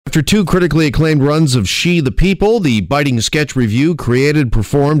After two critically acclaimed runs of She the People, the biting sketch review created,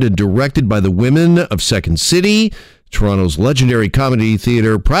 performed, and directed by the women of Second City, Toronto's legendary comedy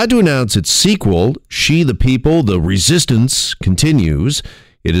theater, proud to announce its sequel, She the People, The Resistance, continues.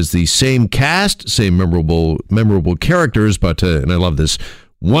 It is the same cast, same memorable characters, but, and I love this,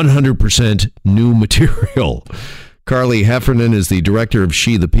 100% new material. Carly Heffernan is the director of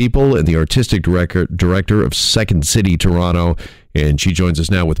She the People and the artistic director of Second City Toronto, and she joins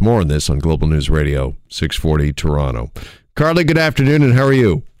us now with more on this on Global News Radio 640 Toronto. Carly, good afternoon, and how are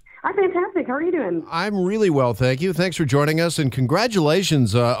you? I'm fantastic. How are you doing? I'm really well, thank you. Thanks for joining us, and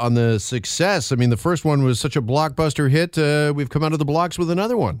congratulations on the success. I mean, the first one was such a blockbuster hit. We've come out of the blocks with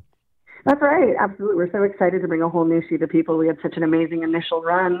another one. That's right. Absolutely. We're so excited to bring a whole new She the People. We had such an amazing initial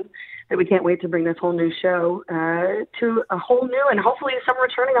run that we can't wait to bring this whole new show to a whole new and hopefully some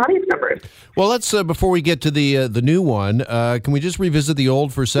returning audience members. Well, let's before we get to the new one, can we just revisit the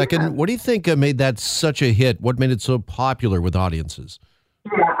old for a second? Yeah. What do you think made that such a hit? What made it so popular with audiences?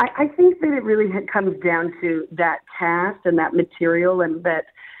 Yeah, I think that it really comes down to that cast and that material, and that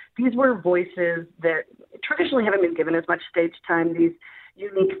these were voices that traditionally haven't been given as much stage time. These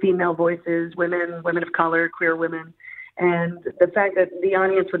unique female voices, women of color, queer women. And the fact that the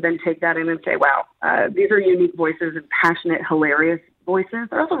audience would then take that in and say, wow, these are unique voices and passionate, hilarious voices.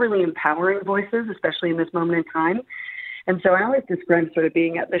 They're also really empowering voices, especially in this moment in time. And so I always describe sort of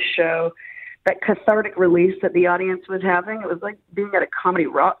being at the show, that cathartic release that the audience was having. It was like being at a comedy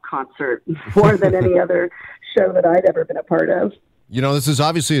rock concert more than any other show that I'd ever been a part of. You know, this is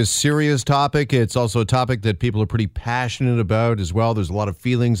obviously a serious topic. It's also a topic that people are pretty passionate about as well. There's a lot of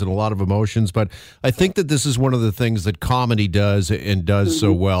feelings and a lot of emotions, but I think that this is one of the things that comedy does and does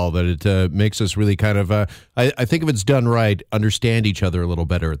so well, that it makes us really kind of, I think if it's done right, understand each other a little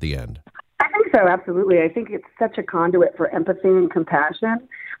better at the end. I think so, absolutely. I think it's such a conduit for empathy and compassion.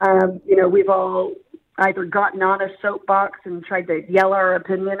 We've all either gotten on a soapbox and tried to yell our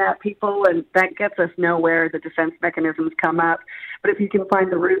opinion at people, and that gets us nowhere. The defense mechanisms come up. But if you can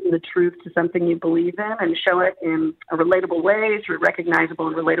find the root and the truth to something you believe in and show it in a relatable way through recognizable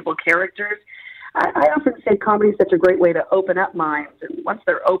and relatable characters, I often say comedy is such a great way to open up minds. And once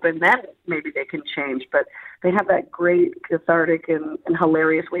they're open, then maybe they can change. But they have that great cathartic and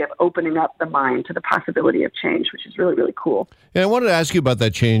hilarious way of opening up the mind to the possibility of change, which is really, really cool. And I wanted to ask you about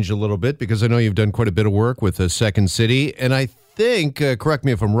that change a little bit, because I know you've done quite a bit of work with Second City. And I think, correct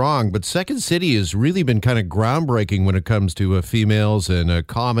me if I'm wrong, but Second City has really been kind of groundbreaking when it comes to females and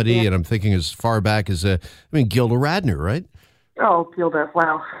comedy. Yeah. And I'm thinking as far back as, Gilda Radner, right? Oh, Gilda,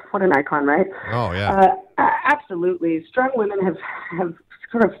 wow, what an icon, right? Oh, yeah. Absolutely. Strong women have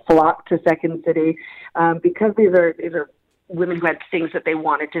sort of flocked to Second City because these are women who had things that they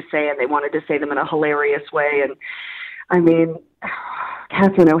wanted to say, and they wanted to say them in a hilarious way. And, I mean,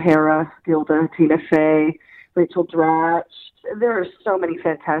 Catherine O'Hara, Gilda, Tina Fey, Rachel Dratch. There are so many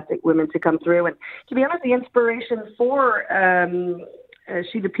fantastic women to come through. And to be honest, the inspiration for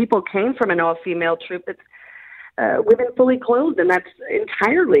She the People came from an all-female troupe that's women fully clothed, and that's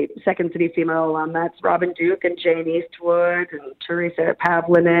entirely Second City female. That's Robin Duke and Jane Eastwood and Teresa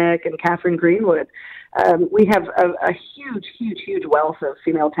Pavlinik and Catherine Greenwood. We have a huge wealth of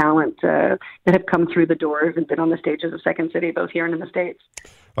female talent that have come through the doors and been on the stages of Second City, both here and in the States.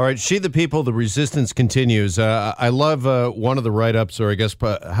 All right, She the People, The Resistance continues. I love one of the write-ups, or I guess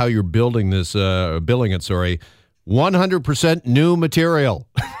how you're building this, billing it, 100% new material.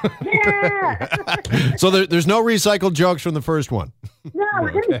 Yeah. So there's no recycled jokes from the first one. No,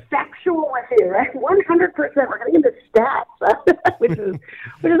 we're getting factual with you, right? 100%. We're getting into stats, which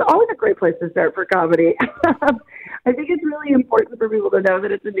is always a great place to start for comedy. I think it's really important for people to know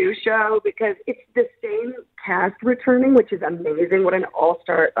that it's a new show, because it's the same cast returning, which is amazing. What an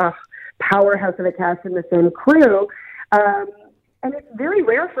all-star powerhouse of a cast and the same crew. And it's very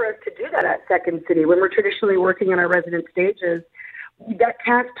rare for us to do that at Second City. When we're traditionally working on our resident stages, that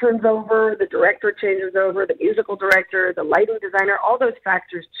cast turns over, the director changes over, the musical director, the lighting designer, all those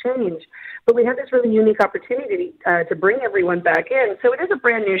factors change. But we have this really unique opportunity to bring everyone back in. So it is a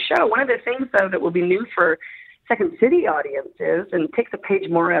brand new show. One of the things, though, that will be new for Second City audiences, and takes a page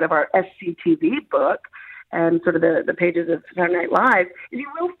more out of our SCTV book and sort of the pages of Saturday Night Live, is you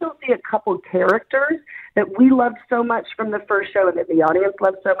will still see a couple characters that we loved so much from the first show, and that the audience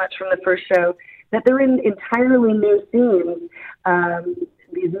loved so much from the first show, that they're in entirely new scenes,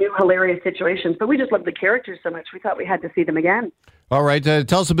 these new hilarious situations. But we just love the characters so much, we thought we had to see them again. All right.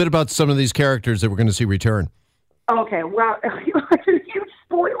 Tell us a bit about some of these characters that we're going to see return. Okay. Well, huge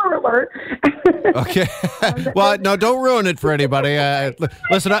spoiler alert. Okay. Well, no, don't ruin it for anybody.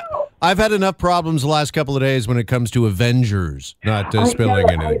 Listen, I've had enough problems the last couple of days when it comes to Avengers, not spilling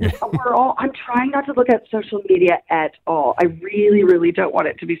anything. I'm trying not to look at social media at all. I really, really don't want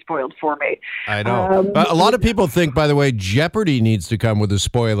it to be spoiled for me. I know. A lot of people think, by the way, Jeopardy needs to come with a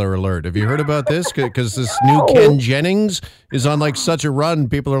spoiler alert. Have you heard about this? Because this new Ken Jennings is on like such a run.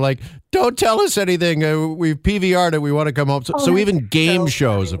 People are like, don't tell us anything. We've PVR'd it. We want to come home. So even game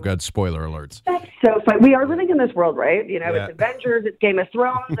shows have got spoiler alerts. That's so funny. We are living in this world, right? You know, It's Avengers, it's Game of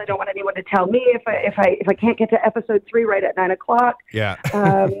Thrones. I don't want anyone to tell me if I can't get to episode 3 right at 9:00. Yeah.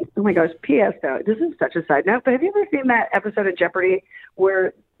 Oh my gosh. P.S. though, this is such a side note, but have you ever seen that episode of Jeopardy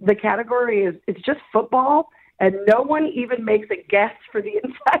where the category it's just football? And no one even makes a guess for the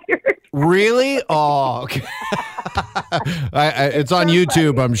entire. Really? Oh, okay. It's on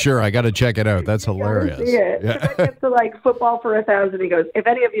YouTube, I'm sure. I got to check it out. That's hilarious. See it. Yeah. It gets to like football for 1,000. He goes, if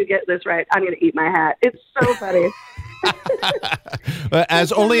any of you get this right, I'm going to eat my hat. It's so funny.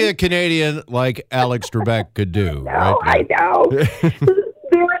 As only a Canadian like Alex Trebek could do. I know.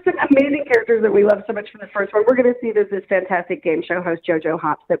 There are some amazing characters that we love so much from the first one. We're going to see this fantastic game show host, JoJo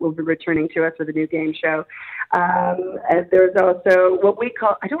Hops, that will be returning to us with a new game show. And there's also what we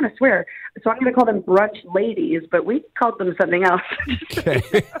call, I don't want to swear, so I'm going to call them brunch ladies, but we called them something else. Okay.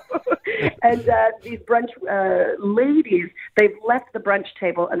 And these brunch ladies, they've left the brunch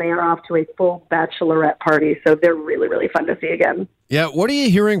table and they are off to a full bachelorette party. So they're really, really fun to see again. Yeah, what are you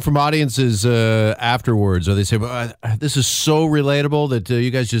hearing from audiences afterwards? Are they saying, this is so relatable that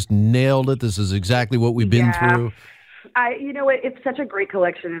you guys just nailed it? This is exactly what we've been through. You know what? It's such a great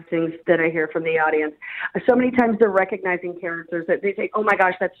collection of things that I hear from the audience. So many times they're recognizing characters that they say, oh my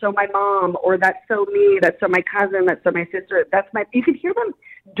gosh, that's so my mom, or that's so me, that's so my cousin, that's so my sister. You can hear them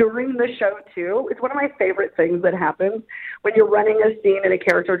during the show too. It's one of my favorite things that happens when you're running a scene and a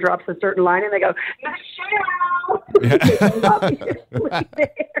character drops a certain line and they go, Michelle!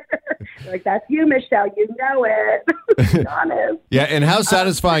 Like, that's you, Michelle. You know it. Be honest. Yeah, and how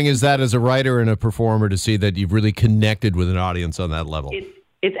satisfying is that as a writer and a performer to see that you've really connected with an audience on that level?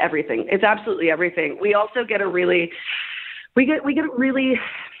 It's everything. It's absolutely everything. We also get really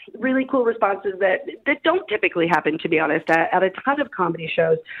cool responses that don't typically happen, to be honest, at a ton of comedy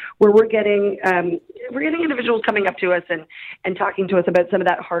shows, where we're getting individuals coming up to us and talking to us about some of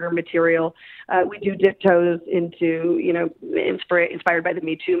that harder material. We do dip toes into, inspired by the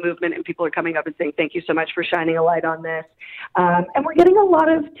Me Too movement, and people are coming up and saying, thank you so much for shining a light on this. And we're getting a lot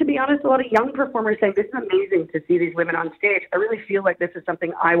of young performers saying, this is amazing to see these women on stage. I really feel like this is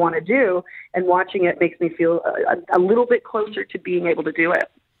something I want to do, and watching it makes me feel a little bit closer to being able to do it.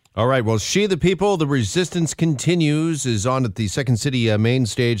 All right. Well, She the People, The Resistance Continues is on at the Second City main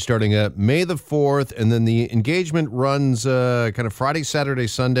stage starting May the 4th. And then the engagement runs kind of Friday, Saturday,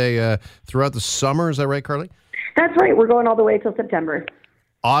 Sunday throughout the summer. Is that right, Carly? That's right. We're going all the way till September.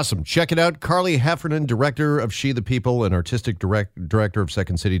 Awesome. Check it out. Carly Heffernan, director of She the People and artistic director of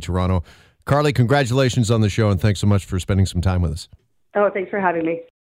Second City Toronto. Carly, congratulations on the show, and thanks so much for spending some time with us. Oh, thanks for having me.